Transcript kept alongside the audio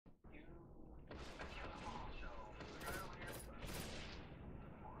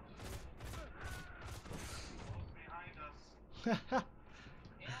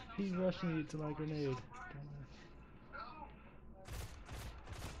He's rushing you to my grenade.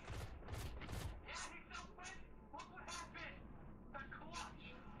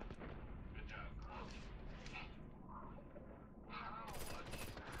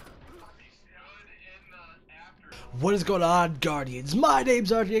 What is going on, Guardians? My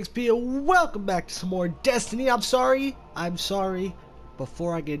name's RGXP and welcome back to some more Destiny. I'm sorry.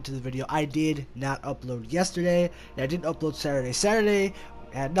 Before I get into the video, I did not upload yesterday, and I didn't upload Saturday. Saturday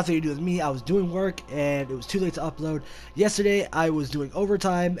had nothing to do with me. I was doing work, and it was too late to upload. Yesterday, I was doing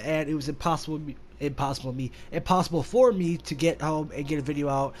overtime, and it was impossible for me to get home and get a video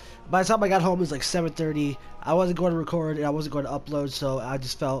out. By the time I got home, it was like 7:30. I wasn't going to record, and I wasn't going to upload, so I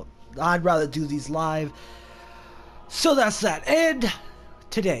just felt I'd rather do these live. So that's that. And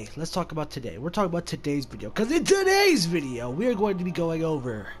today, let's talk about today. We're talking about today's video, because in today's video, we are going to be going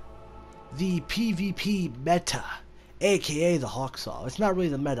over the PvP meta, aka the Hawksaw. It's not really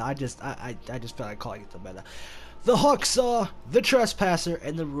the meta. I just felt like calling it the meta. The Hawksaw, the Trespasser,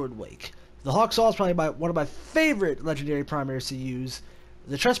 and the Ruined Wake. The Hawksaw is probably one of my favorite legendary primaries to use.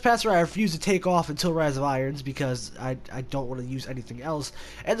 The Trespasser I refuse to take off until Rise of Irons because I don't want to use anything else.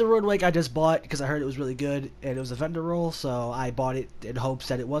 And the Ruined Wake I just bought because I heard it was really good and it was a vendor roll, so I bought it in hopes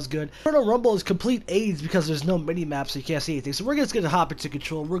that it was good. Eternal Rumble is complete AIDS because there's no mini-map, so you can't see anything. So we're just going to hop into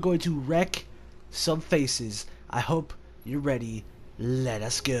control. We're going to wreck some faces. I hope you're ready. Let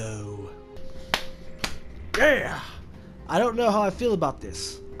us go. Yeah! I don't know how I feel about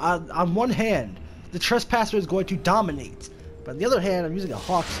this. On one hand, the Trespasser is going to dominate. But on the other hand, I'm using a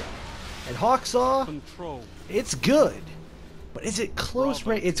Hawksaw. And Hawksaw, it's good. But is it close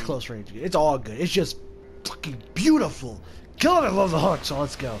range? It's close range. It's all good. It's just fucking beautiful. God, I love the Hawksaw.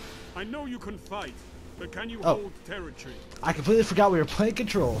 Let's go. I know you can fight, but can you hold territory? I completely forgot we were playing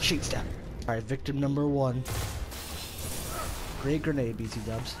control. Sheet step. Alright, victim number 1. Great grenade, BT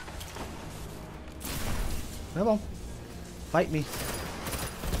dubs. Come on. Fight me.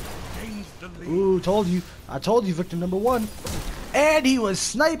 Ooh, told you. I told you, victim number 1. And he was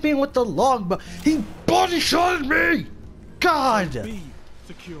sniping with the longbow. He body shotted me! God!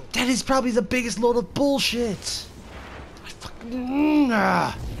 That is probably the biggest load of bullshit. I fucking...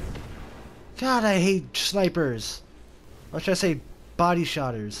 God, I hate snipers. Or should I say body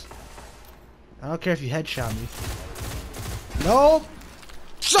shotters? I don't care if you headshot me. Nope!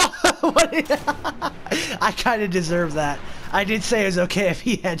 I kind of deserve that. I did say it was okay if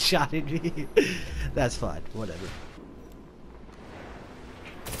he headshotted me. That's fine. Whatever.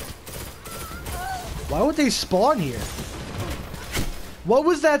 Why would they spawn here? What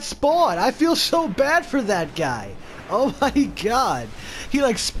was that spawn? I feel so bad for that guy. Oh my god. He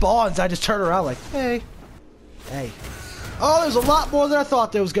like spawns. I just turn around like, hey. Hey. Oh, there's a lot more than I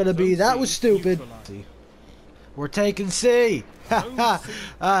thought there was going to be. That was stupid. We're taking C.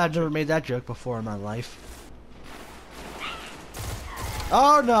 I've never made that joke before in my life.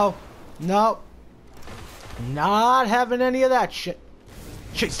 Oh no. No. Not having any of that shit.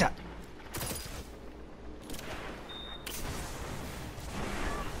 Shit, stop.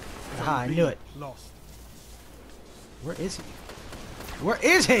 Ah, I knew it. Where is he? Where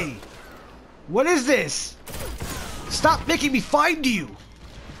is he? What is this? Stop making me find you.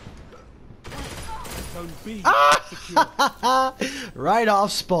 Ah! Right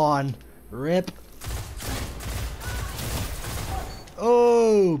off spawn. Rip.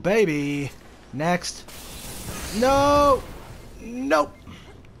 Oh, baby. Next. No. Nope.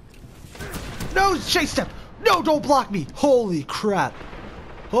 No, chase step. No, don't block me. Holy crap.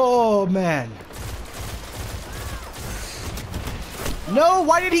 Oh, man. No,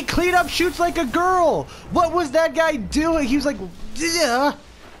 why did he clean up shoots like a girl? What was that guy doing? He was like, yeah.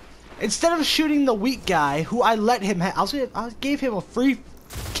 Instead of shooting the weak guy, who I let him have, I gave him a free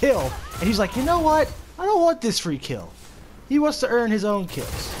kill. And he's like, you know what? I don't want this free kill. He wants to earn his own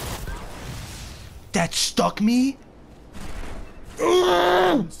kills. That stuck me?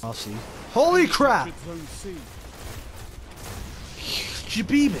 I'll see. Holy crap!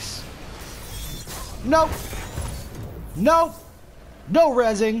 Jabibus. Nope. Nope. No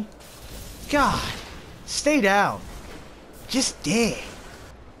rezzing. God. Stay down. Just dead.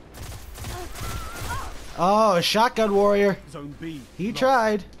 Oh, a shotgun warrior. He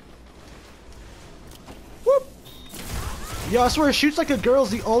tried. Whoop. Yo, I swear, it shoots like a girl's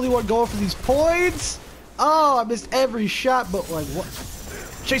the only one going for these points. Oh, I missed every shot, but like what?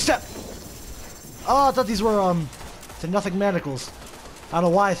 Chase step. Oh, I thought these were the nothing manacles. I don't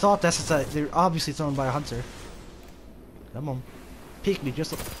know why I thought that since they're obviously thrown by a hunter. Come on, peek me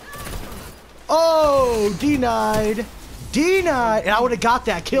just. Oh, denied. denied, and I would have got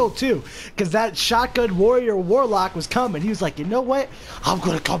that kill too, because that shotgun warrior warlock was coming. He was like, you know what? I'm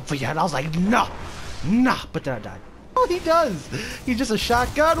gonna come for you, and I was like, no, nah. But then I died. Oh, he does. He's just a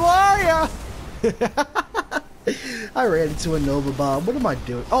shotgun warrior. I ran into a Nova Bomb. What am I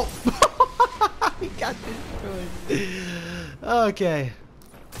doing? Oh, he got destroyed. Okay.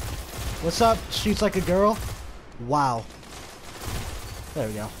 What's up? Shoots like a girl. Wow. There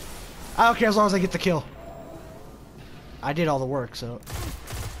we go. I don't care as long as I get the kill. I did all the work, so...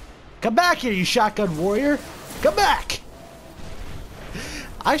 Come back here, you shotgun warrior! Come back!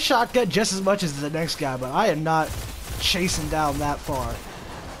 I shotgun just as much as the next guy, but I am not chasing down that far.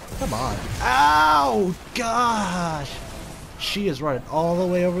 Come on. Ow! Gosh! She is running all the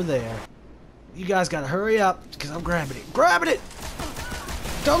way over there. You guys gotta hurry up, because I'm grabbing it. Grabbing it!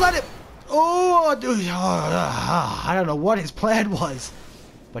 Don't let it... Oh, dude. I don't know what his plan was,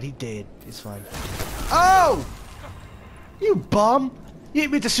 but he did. It's fine. Oh! You bum! You hit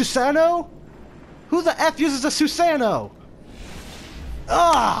me with the Susano? Who the F uses a Susano?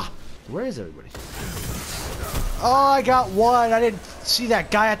 Ah! Where is everybody? Oh, I got one. I didn't see that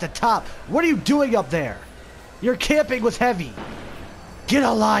guy at the top. What are you doing up there? You're camping with heavy. Get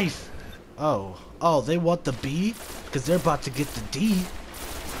a life. Oh. Oh, they want the B? Because they're about to get the D.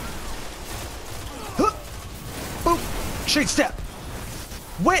 Huh. Boom. Straight step.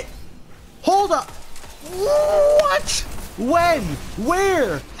 Wait. Hold up. What? When?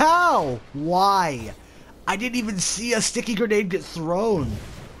 Where? How? Why? I didn't even see a sticky grenade get thrown.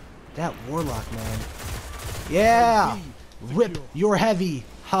 That warlock, man. Yeah. Rip, you're heavy.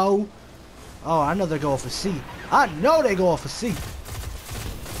 Ho. Oh, I know they're going for C. I know they going for C.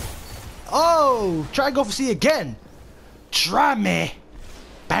 Oh, try and go for C again. Try me.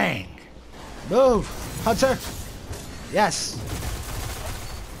 Bang. Move. Hunter. Yes.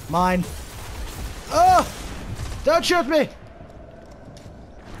 Mine. Oh. Don't shoot me!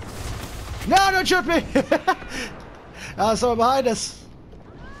 No, don't shoot me! Someone behind us.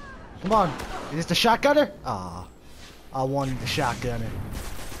 Come on. Is this the shotgunner? Ah, I wanted the shotgunner.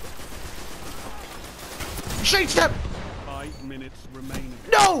 Straight step! 5 minutes remaining.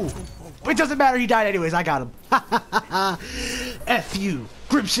 No! It doesn't matter, he died anyways, I got him. F you.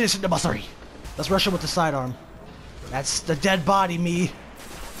 Grim Citizen number 3. Let's rush him with the sidearm. That's the dead body, me.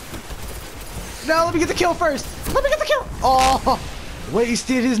 No, let me get the kill first. Let me get the kill. Oh,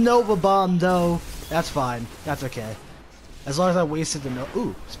 wasted his Nova Bomb, though. That's fine. That's okay. As long as I wasted the Nova...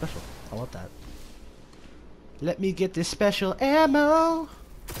 Ooh, special. I want that. Let me get this special ammo.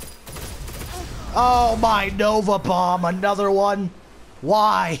 Oh, my Nova Bomb. Another one.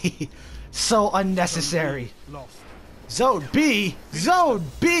 Why? So unnecessary. Zone B. Zone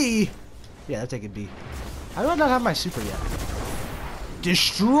B. Yeah, I'm taking B. I do not have my super yet.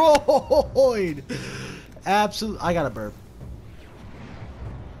 Destroyed. Absolutely. I got a burp.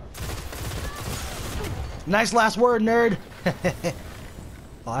 Nice last word, nerd.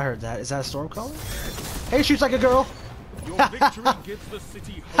 Oh, I heard that. Is that a storm caller? Hey, shoots like a girl. Your victory gives the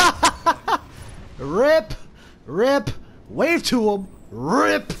city hope. Rip. Rip. Wave to him.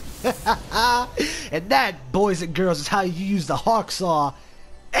 Rip. And that, boys and girls, is how you use the Hawksaw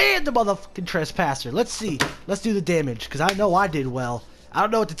and the motherfucking Trespasser. Let's see. Let's do the damage, because I know I did well. I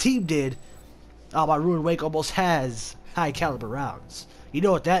don't know what the team did. Oh, my Ruined Wake almost has high caliber rounds. You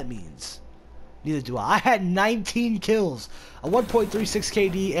know what that means. Neither do I. I had 19 kills, a 1.36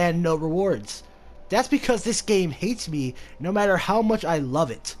 KD, and no rewards. That's because this game hates me no matter how much I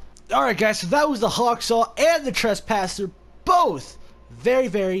love it. Alright guys, so that was the Hawksaw and the Trespasser. Both very,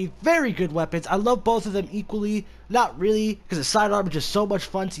 very, very good weapons. I love both of them equally. Not really, because the sidearm is just so much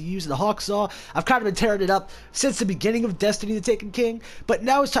fun to use. The Hawksaw, I've kind of been tearing it up since the beginning of Destiny the Taken King, but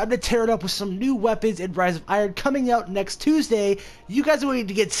now it's time to tear it up with some new weapons in Rise of Iron coming out next Tuesday. You guys are going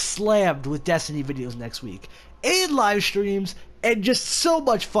to get slammed with Destiny videos next week, and live streams, and just so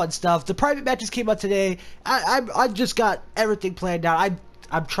much fun stuff. The private matches came out today. I just got everything planned out.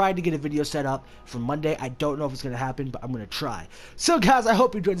 I'm trying to get a video set up for Monday. I don't know if it's going to happen, but I'm going to try. So, guys, I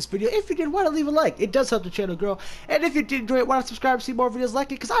hope you enjoyed this video. If you did, why not leave a like? It does help the channel grow. And if you did enjoy it, why not subscribe to see more videos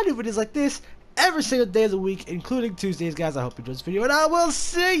like it? Because I do videos like this every single day of the week, including Tuesdays, guys. I hope you enjoyed this video, and I will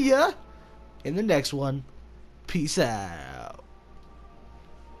see ya in the next one. Peace out.